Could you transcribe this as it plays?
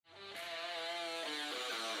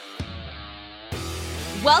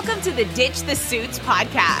Welcome to the Ditch the Suits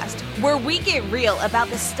podcast, where we get real about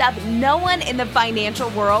the stuff no one in the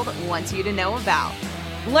financial world wants you to know about.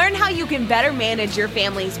 Learn how you can better manage your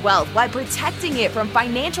family's wealth while protecting it from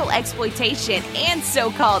financial exploitation and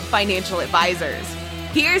so-called financial advisors.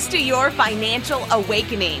 Here's to your financial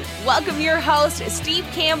awakening. Welcome your hosts, Steve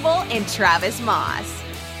Campbell and Travis Moss.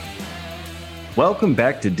 Welcome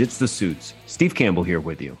back to Ditch the Suits. Steve Campbell here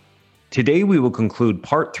with you. Today, we will conclude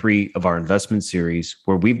part 3 of our investment series,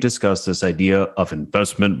 where we've discussed this idea of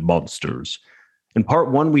investment monsters. In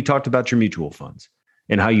part 1, we talked about your mutual funds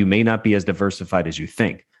and how you may not be as diversified as you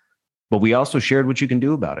think, but we also shared what you can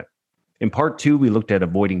do about it. In part 2, we looked at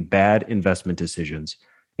avoiding bad investment decisions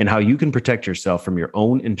and how you can protect yourself from your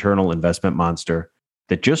own internal investment monster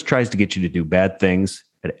that just tries to get you to do bad things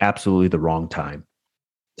at absolutely the wrong time.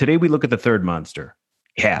 Today, we look at the third monster,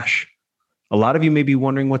 cash. A lot of you may be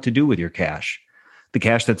wondering what to do with your cash, the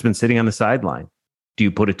cash that's been sitting on the sideline. Do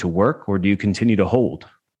you put it to work or do you continue to hold?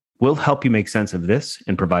 We'll help you make sense of this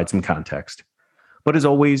and provide some context. But as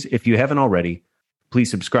always, if you haven't already,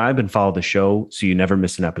 please subscribe and follow the show so you never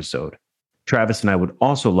miss an episode. Travis and I would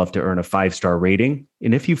also love to earn a 5-star rating,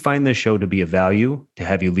 and if you find this show to be of value, to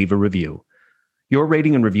have you leave a review. Your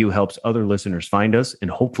rating and review helps other listeners find us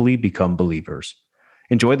and hopefully become believers.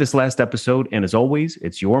 Enjoy this last episode, and as always,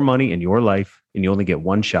 it's your money and your life, and you only get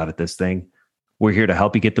one shot at this thing. We're here to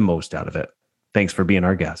help you get the most out of it. Thanks for being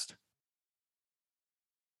our guest.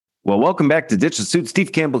 Well, welcome back to Ditch the Suit.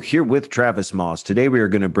 Steve Campbell here with Travis Moss. Today, we are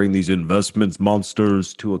going to bring these investments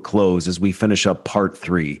monsters to a close as we finish up part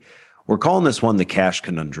 3. We're calling this one the cash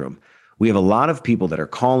conundrum. We have a lot of people that are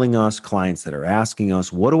calling us, clients that are asking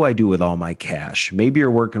us, what do I do with all my cash? Maybe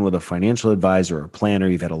you're working with a financial advisor or a planner.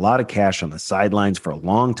 You've had a lot of cash on the sidelines for a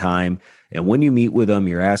long time. And when you meet with them,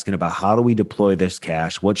 you're asking about how do we deploy this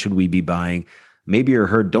cash? What should we be buying? Maybe you're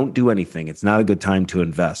heard, don't do anything. It's not a good time to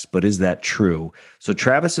invest. But is that true? So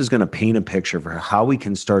Travis is going to paint a picture for how we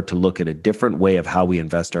can start to look at a different way of how we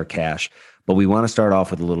invest our cash. But we want to start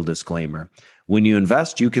off with a little disclaimer. When you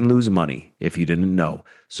invest, you can lose money if you didn't know.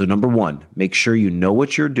 So number 1, make sure you know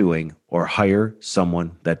what you're doing or hire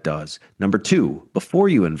someone that does. Number 2, before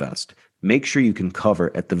you invest, make sure you can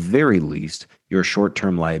cover at the very least your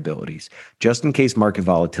short-term liabilities, just in case market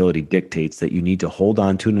volatility dictates that you need to hold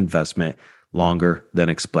on to an investment longer than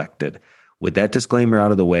expected. With that disclaimer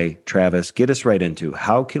out of the way, Travis, get us right into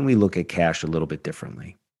how can we look at cash a little bit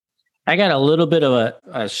differently? I got a little bit of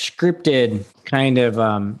a scripted kind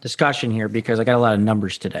of discussion here because I got a lot of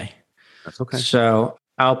numbers today. That's okay. So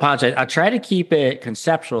I'll apologize. I'll try to keep it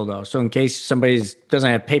conceptual though. So in case somebody doesn't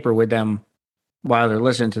have paper with them while they're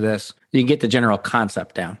listening to this, you can get the general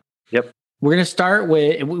concept down. Yep. We're going to start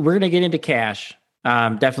with, we're going to get into cash.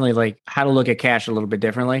 Definitely like how to look at cash a little bit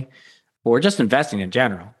differently or just investing in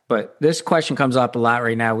general. But this question comes up a lot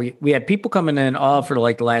right now. We had people coming in all for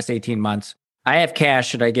like the last 18 months. I have cash.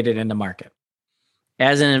 Should I get it in the market?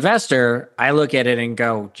 As an investor, I look at it and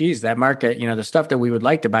go, geez, that market, the stuff that we would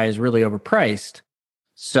like to buy is really overpriced.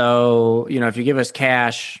 So, if you give us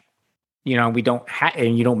cash, we don't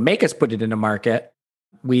and you don't make us put it in the market,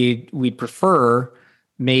 we'd prefer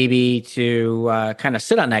maybe to kind of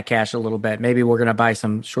sit on that cash a little bit. Maybe we're going to buy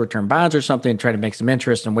some short-term bonds or something and try to make some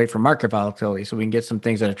interest and wait for market volatility so we can get some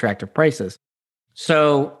things at attractive prices.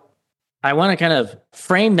 So I want to kind of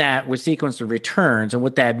frame that with sequence of returns and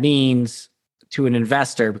what that means to an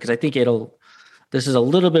investor, because I think this is a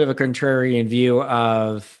little bit of a contrarian view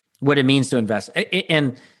of what it means to invest.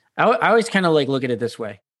 And I always kind of like look at it this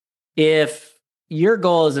way. If your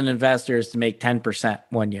goal as an investor is to make 10%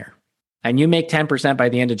 one year and you make 10% by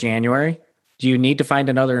the end of January, do you need to find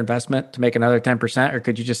another investment to make another 10%? Or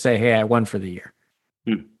could you just say, hey, I won for the year?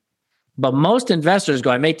 But most investors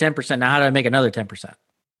go, I made 10%. Now how do I make another 10%?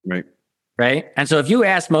 Right. And so if you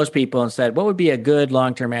ask most people and said, what would be a good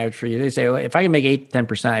long-term average for you? They say, well, if I can make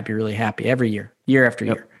 8-10%, I'd be really happy every year after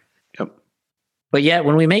year. Yep. But yet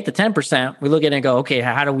when we make the 10%, we look at it and go, okay,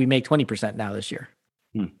 how do we make 20% now this year?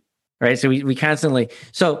 Right. So we constantly,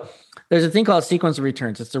 so there's a thing called sequence of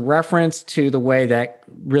returns. It's a reference to the way that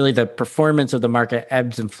really the performance of the market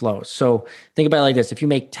ebbs and flows. So think about it like this. If you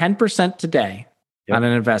make 10% today on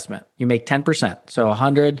an investment, you make 10%. So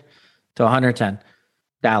 $100 to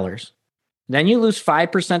 $110. Then you lose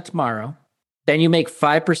 5% tomorrow. Then you make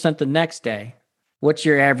 5% the next day. What's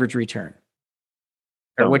your average return?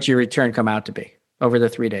 Or what's your return come out to be over the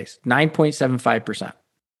 3 days? 9.75%.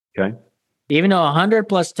 Okay. Even though 100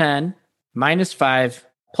 plus 10 minus 5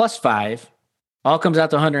 plus 5 all comes out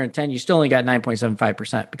to 110, you still only got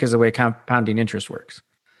 9.75% because of the way compounding interest works.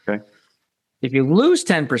 Okay. If you lose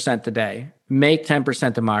 10% today, make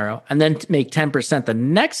 10% tomorrow, and then make 10% the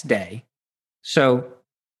next day. So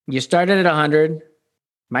You started at 100,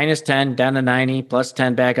 minus 10, down to 90, plus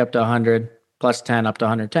 10, back up to 100, plus 10, up to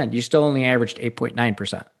 110. You still only averaged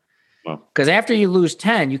 8.9%. Wow. Because after you lose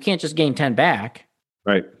 10, you can't just gain 10 back.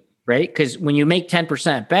 Right. Right? Because when you make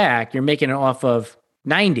 10% back, you're making it off of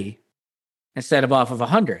 90 instead of off of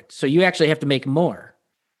 100. So you actually have to make more.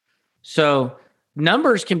 So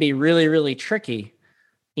numbers can be really, really tricky.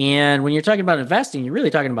 And when you're talking about investing, you're really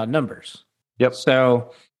talking about numbers. Yep.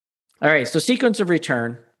 So, all right. So sequence of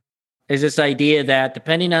return is this idea that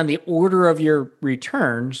depending on the order of your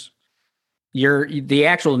returns, the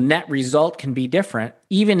actual net result can be different,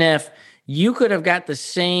 even if you could have got the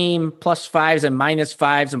same plus fives and minus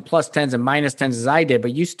fives and plus tens and minus tens as I did,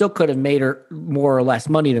 but you still could have made more or less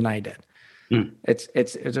money than I did. It's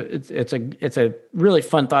a really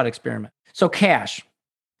fun thought experiment. So cash,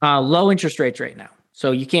 low interest rates right now.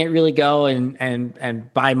 So you can't really go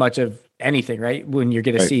and buy much of anything, right? When you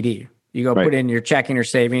get a CD, you go put in your checking or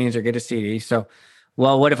savings or get a CD. So,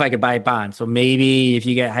 well, what if I could buy bonds? So maybe if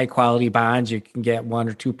you get high quality bonds, you can get 1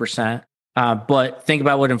 or 2%. But think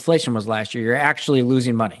about what inflation was last year. You're actually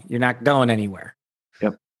losing money. You're not going anywhere.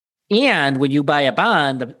 Yep. And when you buy a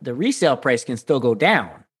bond, the resale price can still go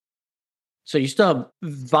down. So you still have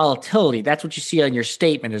volatility. That's what you see on your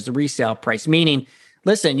statement is the resale price. Meaning,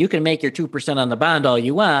 listen, you can make your 2% on the bond all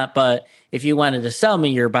you want, but if you wanted to sell me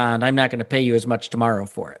your bond, I'm not going to pay you as much tomorrow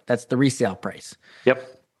for it. That's the resale price.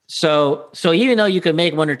 Yep. So even though you could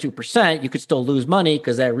make 1 or 2%, you could still lose money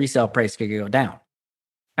because that resale price could go down.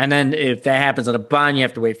 And then if that happens on a bond, you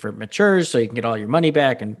have to wait for it matures so you can get all your money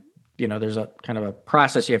back. And, there's a kind of a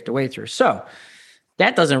process you have to wait through. So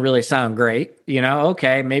that doesn't really sound great.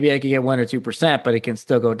 Okay, maybe I could get 1 or 2%, but it can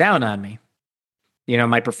still go down on me.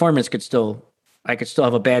 My performance I could still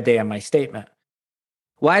have a bad day on my statement.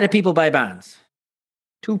 Why do people buy bonds?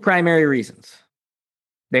 2 primary reasons.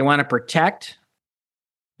 They want to protect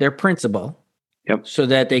their principal so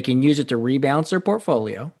that they can use it to rebalance their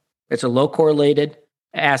portfolio. It's a low correlated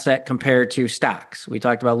asset compared to stocks. We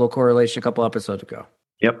talked about low correlation a couple episodes ago.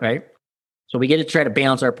 Yep. Right? So we get to try to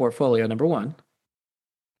balance our portfolio, number 1.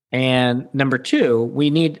 And number 2, we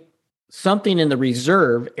need something in the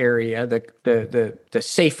reserve area, the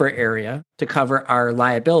safer area, to cover our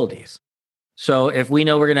liabilities. So if we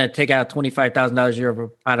know we're going to take out $25,000 a year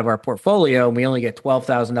out of our portfolio and we only get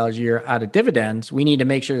 $12,000 a year out of dividends, we need to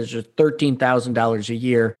make sure there's just $13,000 a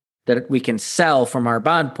year that we can sell from our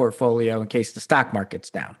bond portfolio in case the stock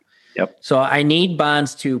market's down. Yep. So I need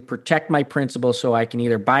bonds to protect my principal so I can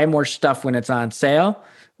either buy more stuff when it's on sale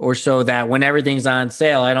or so that when everything's on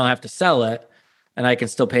sale, I don't have to sell it and I can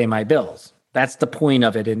still pay my bills. That's the point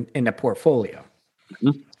of it in a portfolio.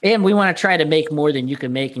 Mm-hmm. And we want to try to make more than you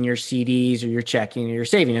can make in your CDs or your checking or your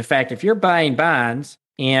saving. In fact, if you're buying bonds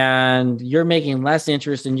and you're making less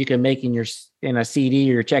interest than you can make in a CD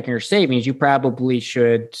or your checking or savings, you probably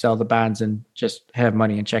should sell the bonds and just have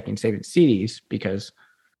money in checking, savings, CDs because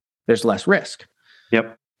there's less risk.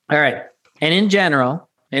 Yep. All right. And in general,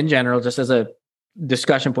 just as a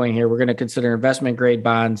discussion point here, we're going to consider investment grade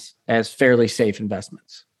bonds as fairly safe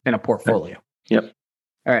investments in a portfolio. Yep.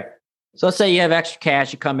 All right. So let's say you have extra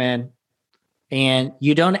cash, you come in and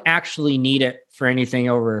you don't actually need it for anything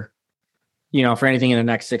over, for anything in the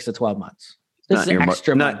next 6 to 12 months. This is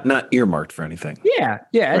extra money. Not earmarked for anything. Yeah.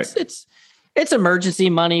 Right. It's emergency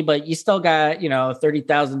money, but you still got,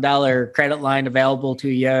 $30,000 credit line available to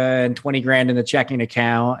you and 20 grand in the checking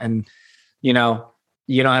account. And, you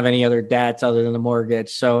don't have any other debts other than the mortgage.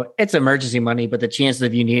 So it's emergency money, but the chances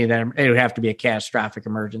of you needing that, it would have to be a catastrophic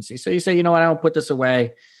emergency. So you say, I don't put this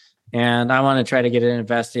away and I want to try to get it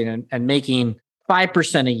investing and making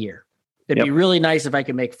 5% a year. It'd be really nice if I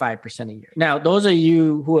could make 5% a year. Now, those of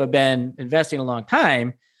you who have been investing a long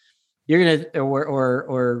time, you're going to,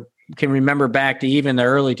 or can remember back to even the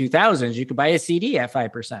early 2000s, you could buy a CD at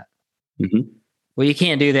 5%. Mm-hmm. Well, you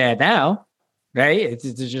can't do that now, right? It's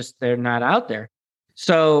just, they're not out there.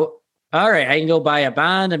 So, all right, I can go buy a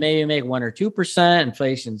bond and maybe make 1 or 2%.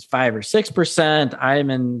 Inflation's 5 or 6%.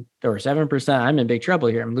 Or 7%. I'm in big trouble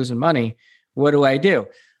here. I'm losing money. What do?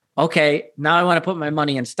 Okay, now I want to put my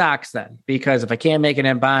money in stocks then, because if I can't make it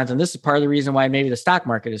in bonds, and this is part of the reason why maybe the stock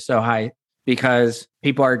market is so high, because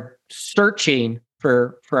people are searching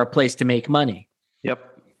for a place to make money.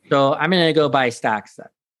 Yep. So I'm going to go buy stocks then.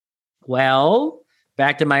 Well,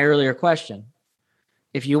 back to my earlier question.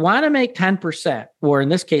 If you want to make 10%, or in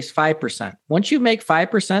this case, 5%, once you make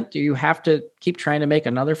 5%, do you have to keep trying to make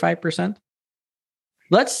another 5%?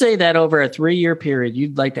 Let's say that over a 3-year period,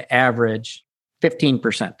 you'd like to average 15%.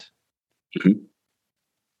 Mm-hmm.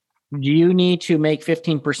 Do you need to make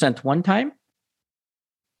 15% one time?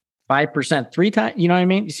 5% 3 times? You know what I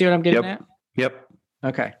mean? You see what I'm getting at? Yep.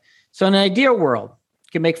 Okay. So in an ideal world,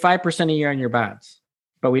 you can make 5% a year on your bonds,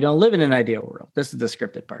 but we don't live in an ideal world. This is the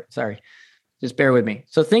scripted part. Sorry. Just bear with me.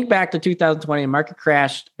 So think back to 2020, the market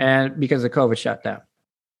crashed and because of COVID shutdown.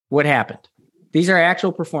 What happened? These are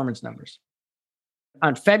actual performance numbers.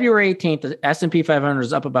 On February 18th, the S&P 500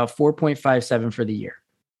 is up about 4.57 for the year.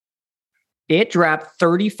 It dropped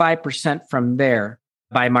 35% from there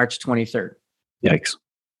by March 23rd. Yikes.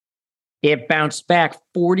 It bounced back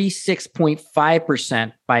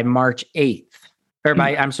 46.5% by March 8th, or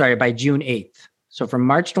by June 8th. So from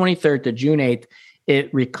March 23rd to June 8th,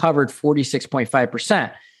 it recovered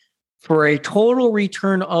 46.5% for a total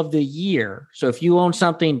return of the year. So if you own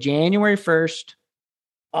something January 1st,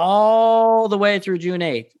 all the way through June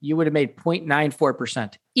 8th, you would have made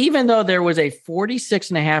 0.94%, even though there was a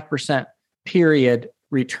 46.5% period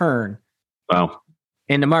return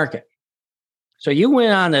in the market. So you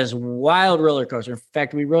went on this wild roller coaster. In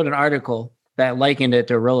fact, we wrote an article that likened it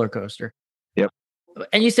to a roller coaster. Yep.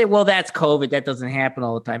 And you say, well, that's COVID. That doesn't happen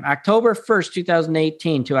all the time. October 1st,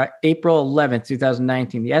 2018 to April 11th,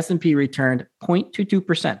 2019, the S&P returned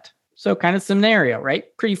 0.22%. So kind of scenario, right?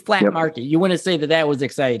 Pretty flat market. You wouldn't say that was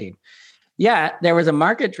exciting. Yeah, there was a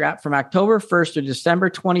market drop from October 1st to December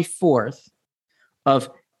 24th of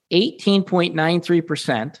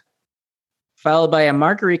 18.93%, followed by a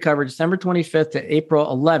market recovery December 25th to April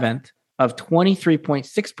 11th of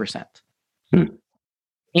 23.6%.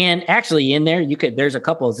 And actually in there, there's a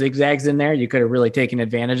couple of zigzags in there you could have really taken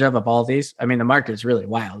advantage of all these. I mean, the market is really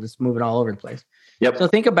wild. It's moving all over the place. Yep. So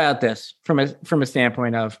think about this from a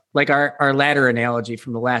standpoint of like our ladder analogy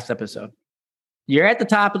from the last episode. You're at the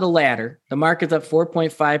top of the ladder. The market's up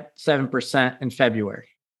 4.57% in February.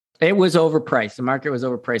 It was overpriced. The market was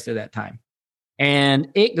overpriced at that time. And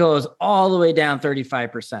it goes all the way down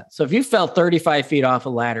 35%. So if you fell 35 feet off a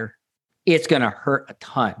ladder, it's going to hurt a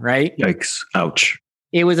ton, right? Yikes. Ouch.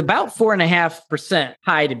 It was about 4.5%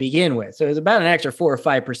 high to begin with. So it was about an extra 4 or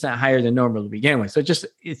 5% higher than normal to begin with. So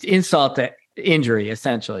it's insult to injury,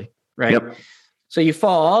 essentially, right? Yep. So you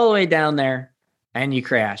fall all the way down there and you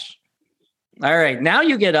crash. All right. Now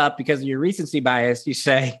you get up because of your recency bias. You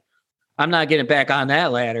say, I'm not getting back on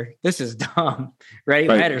that ladder. This is dumb, right?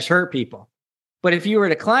 Ladders hurt people. But if you were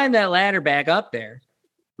to climb that ladder back up there,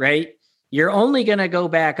 right, you're only going to go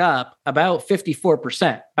back up about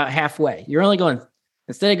 54%, about halfway. You're only going,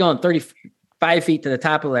 instead of going 35 feet to the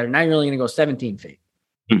top of the ladder, now you're only going to go 17 feet.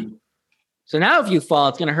 So now if you fall,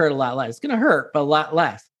 it's going to hurt a lot less. It's going to hurt, but a lot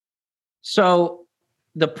less. So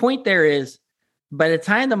the point there is, by the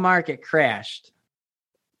time the market crashed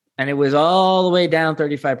and it was all the way down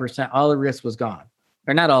 35%, all the risk was gone.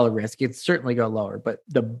 Or not all the risk. It'd certainly go lower, but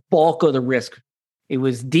the bulk of the risk, it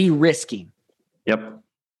was de-risking. Yep.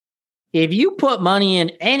 If you put money in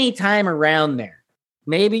any time around there,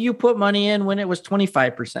 maybe you put money in when it was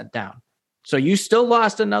 25% down. So you still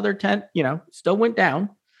lost another 10, still went down.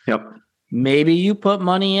 Yep. Maybe you put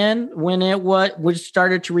money in when it was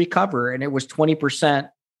started to recover and it was 20%,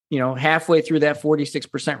 halfway through that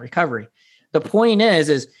 46% recovery. The point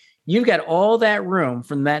is you've got all that room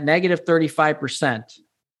from that negative 35%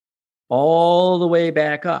 all the way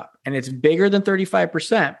back up. And it's bigger than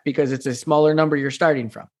 35% because it's a smaller number you're starting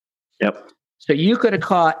from. Yep. So you could have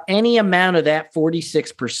caught any amount of that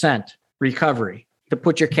 46% recovery to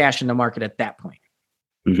put your cash in the market at that point.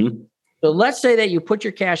 Mm-hmm. So let's say that you put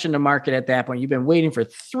your cash in the market at that point. You've been waiting for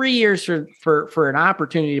 3 years for an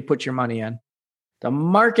opportunity to put your money in. The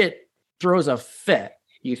market throws a fit.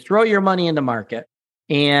 You throw your money in the market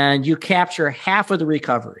and you capture half of the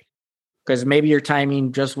recovery because maybe your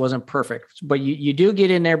timing just wasn't perfect. But you do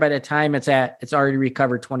get in there by the time it's already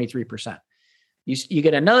recovered 23%. You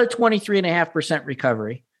get another 23.5%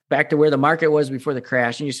 recovery back to where the market was before the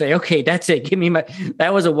crash. And you say, okay, that's it.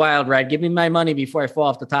 That was a wild ride. Give me my money before I fall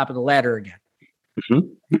off the top of the ladder again.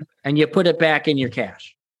 Mm-hmm. And you put it back in your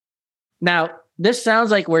cash. Now, this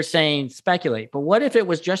sounds like we're saying speculate, but what if it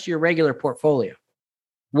was just your regular portfolio?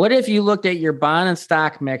 What if you looked at your bond and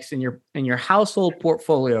stock mix in your household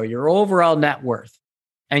portfolio, your overall net worth,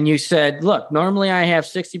 and you said, look, normally I have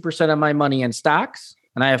 60% of my money in stocks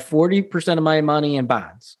and I have 40% of my money in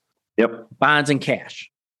bonds. Yep. Bonds and cash.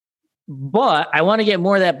 But I want to get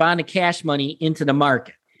more of that bond and cash money into the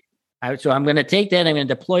market. So I'm going to take that and I'm going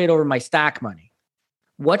to deploy it over my stock money.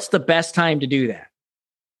 What's the best time to do that?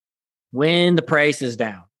 When the price is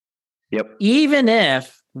down. Yep. Even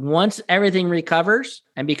if once everything recovers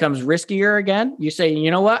and becomes riskier again, you say,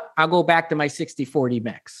 you know what? I'll go back to my 60-40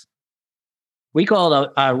 mix. We call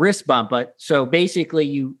it a risk bump. But so basically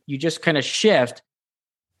you just kind of shift.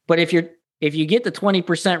 But if you get the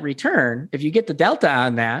 20% return, if you get the delta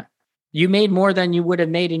on that, You made more than you would have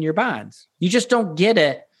made in your bonds. You just don't get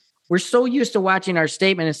it. We're so used to watching our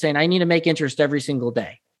statement and saying, I need to make interest every single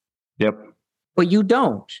day. Yep. But you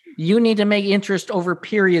don't. You need to make interest over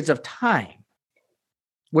periods of time.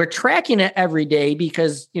 We're tracking it every day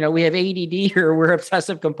because, we have ADD or we're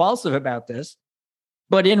obsessive compulsive about this.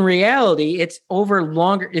 But in reality, it's over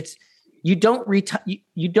longer. You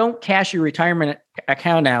don't cash your retirement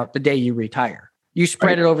account out the day you retire. You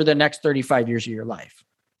spread it over the next 35 years of your life.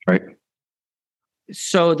 Right.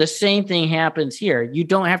 So the same thing happens here. You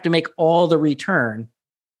don't have to make all the return,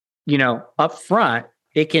 up front.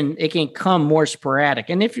 It can come more sporadic.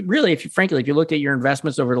 And if you looked at your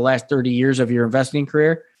investments over the last 30 years of your investing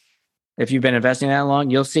career, if you've been investing that long,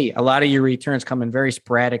 you'll see a lot of your returns come in very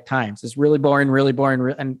sporadic times. It's really boring.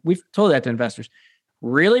 And we've told that to investors.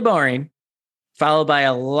 Really boring, followed by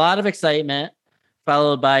a lot of excitement,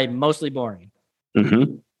 followed by mostly boring.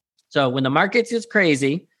 Mm-hmm. So when the market gets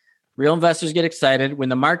crazy, real investors get excited. When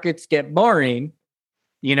the markets get boring,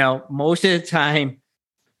 most of the time,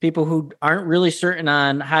 people who aren't really certain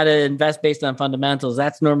on how to invest based on fundamentals,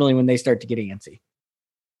 that's normally when they start to get antsy.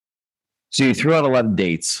 So you threw out a lot of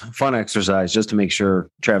dates, fun exercise, just to make sure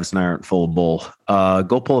Travis and I aren't full of bull.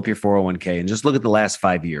 Go pull up your 401k and just look at the last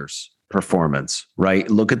 5 years performance, right?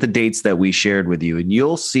 Look at the dates that we shared with you, and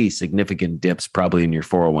you'll see significant dips probably in your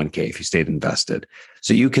 401k if you stayed invested.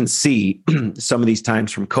 So you can see some of these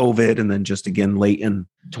times from COVID and then just again late in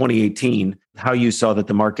 2018, how you saw that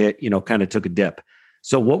the market, kind of took a dip.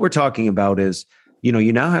 So what we're talking about is,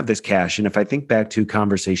 you now have this cash. And if I think back to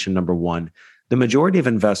conversation number one, the majority of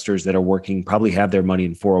investors that are working probably have their money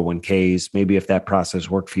in 401ks. Maybe if that process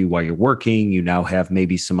worked for you while you're working, you now have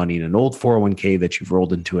maybe some money in an old 401k that you've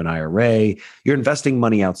rolled into an IRA. You're investing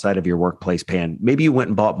money outside of your workplace plan. Maybe you went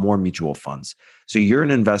and bought more mutual funds. So you're an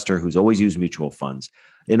investor who's always used mutual funds.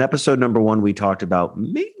 In episode number one, we talked about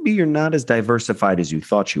maybe you're not as diversified as you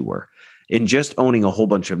thought you were. And just owning a whole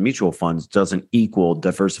bunch of mutual funds doesn't equal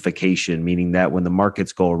diversification, meaning that when the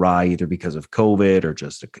markets go awry, either because of COVID or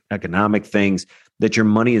just economic things, that your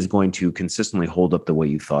money is going to consistently hold up the way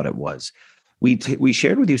you thought it was. We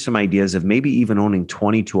shared with you some ideas of maybe even owning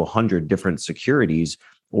 20 to 100 different securities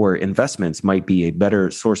or investments might be a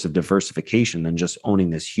better source of diversification than just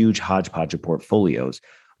owning this huge hodgepodge of portfolios.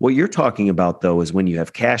 What you're talking about, though, is when you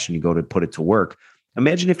have cash and you go to put it to work.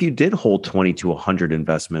 Imagine if you did hold 20 to 100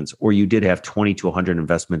 investments, or you did have 20 to 100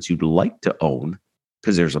 investments you'd like to own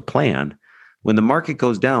because there's a plan. When the market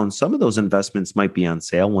goes down, some of those investments might be on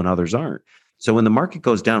sale when others aren't. So when the market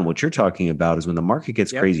goes down, what you're talking about is when the market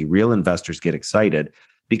gets crazy, real investors get excited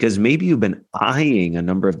because maybe you've been eyeing a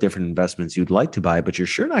number of different investments you'd like to buy, but you're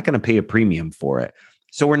sure not going to pay a premium for it.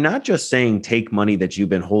 So we're not just saying take money that you've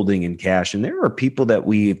been holding in cash. And there are people that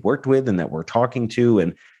we've worked with and that we're talking to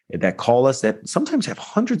and that call us that sometimes have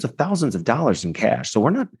hundreds of thousands of dollars in cash. So we're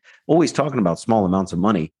not always talking about small amounts of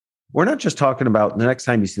money. We're not just talking about the next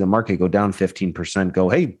time you see the market go down 15%, go,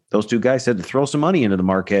 hey, those two guys said to throw some money into the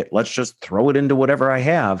market. Let's just throw it into whatever I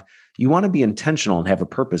have. You want to be intentional and have a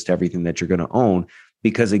purpose to everything that you're going to own.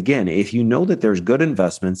 Because again, if you know that there's good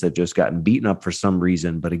investments that just gotten beaten up for some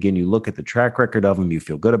reason, but again, you look at the track record of them, you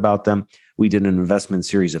feel good about them. We did an investment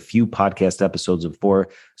series, a few podcast episodes before.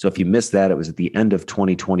 So if you missed that, it was at the end of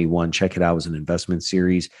 2021. Check it out as an investment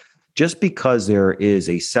series. Just because there is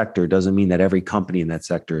a sector doesn't mean that every company in that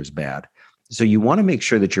sector is bad. So you want to make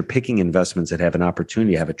sure that you're picking investments that have an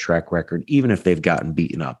opportunity to have a track record, even if they've gotten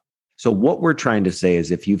beaten up. So what we're trying to say is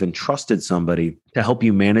if you've entrusted somebody to help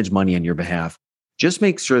you manage money on your behalf, just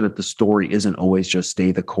make sure that the story isn't always just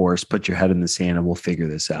stay the course, put your head in the sand, and we'll figure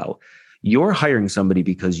this out. You're hiring somebody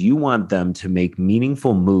because you want them to make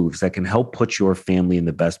meaningful moves that can help put your family in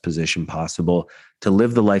the best position possible, to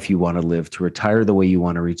live the life you want to live, to retire the way you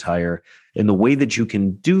want to retire. And the way that you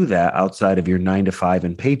can do that outside of your 9 to 5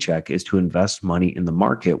 and paycheck is to invest money in the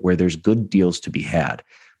market where there's good deals to be had.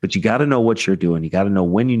 But you got to know what you're doing. You got to know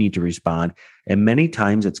when you need to respond. And many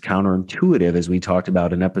times it's counterintuitive, as we talked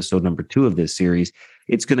about in episode number 2 of this series.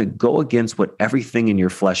 It's going to go against what everything in your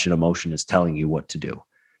flesh and emotion is telling you what to do.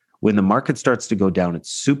 When the market starts to go down, it's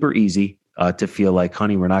super easy to feel like,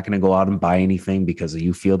 honey, we're not going to go out and buy anything because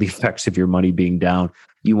you feel the effects of your money being down.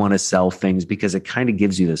 You want to sell things because it kind of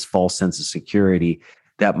gives you this false sense of security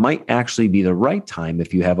that might actually be the right time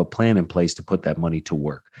if you have a plan in place to put that money to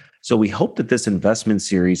work. So we hope that this investment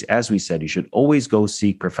series, as we said, you should always go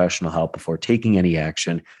seek professional help before taking any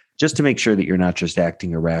action, just to make sure that you're not just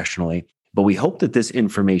acting irrationally. But we hope that this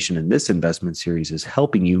information in this investment series is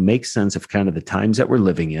helping you make sense of kind of the times that we're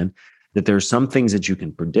living in, that there are some things that you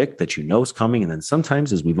can predict that you know is coming. And then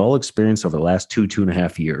sometimes, as we've all experienced over the last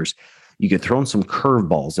 2.5 years, you get thrown some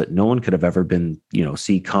curveballs that no one could have ever been,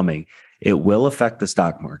 see coming. It will affect the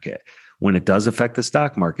stock market. When it does affect the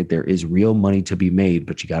stock market, there is real money to be made,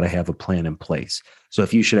 but you got to have a plan in place. So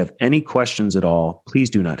if you should have any questions at all, please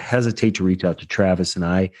do not hesitate to reach out to Travis and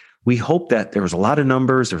I. We hope that there was a lot of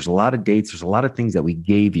numbers, there's a lot of dates, there's a lot of things that we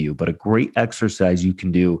gave you, but a great exercise you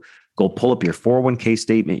can do. Go pull up your 401k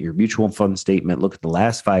statement, your mutual fund statement, look at the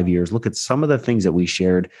last 5 years, look at some of the things that we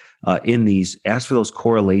shared in these, ask for those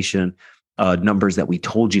correlation numbers that we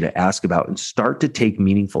told you to ask about, and start to take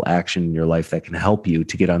meaningful action in your life that can help you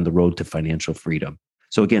to get on the road to financial freedom.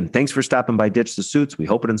 So again, thanks for stopping by Ditch the Suits. We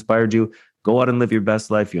hope it inspired you. Go out and live your best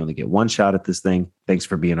life. You only get one shot at this thing. Thanks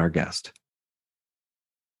for being our guest.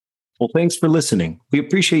 Well, thanks for listening. We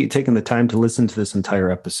appreciate you taking the time to listen to this entire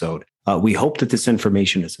episode. We hope that this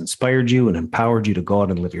information has inspired you and empowered you to go out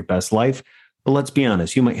and live your best life. But let's be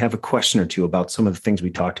honest, you might have a question or two about some of the things we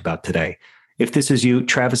talked about today. If this is you,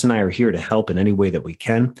 Travis and I are here to help in any way that we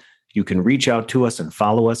can. You can reach out to us and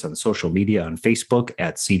follow us on social media on Facebook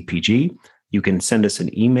at SeedPG. You can send us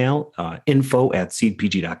an email,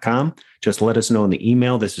 info@seedpg.com. Just let us know in the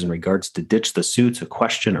email. This is in regards to Ditch the Suits, a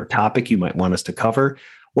question or topic you might want us to cover.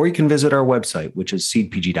 Or you can visit our website, which is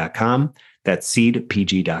seedpg.com. That's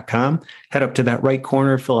seedpg.com. Head up to that right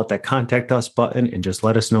corner, fill out that contact us button, and just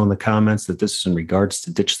let us know in the comments that this is in regards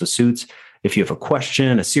to Ditch the Suits. If you have a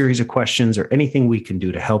question, a series of questions, or anything we can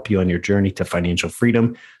do to help you on your journey to financial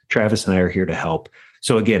freedom, Travis and I are here to help.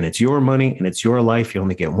 So again, it's your money and it's your life. You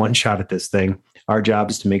only get one shot at this thing. Our job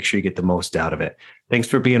is to make sure you get the most out of it. Thanks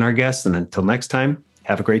for being our guest. And until next time,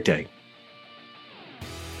 have a great day.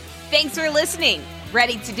 Thanks for listening.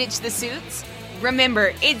 Ready to ditch the suits?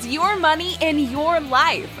 Remember, it's your money and your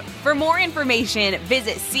life. For more information,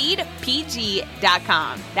 visit seedpg.com.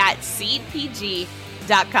 That's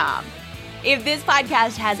seedpg.com. If this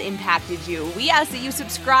podcast has impacted you, we ask that you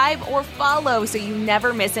subscribe or follow so you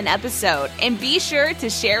never miss an episode. And be sure to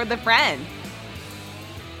share with a friend.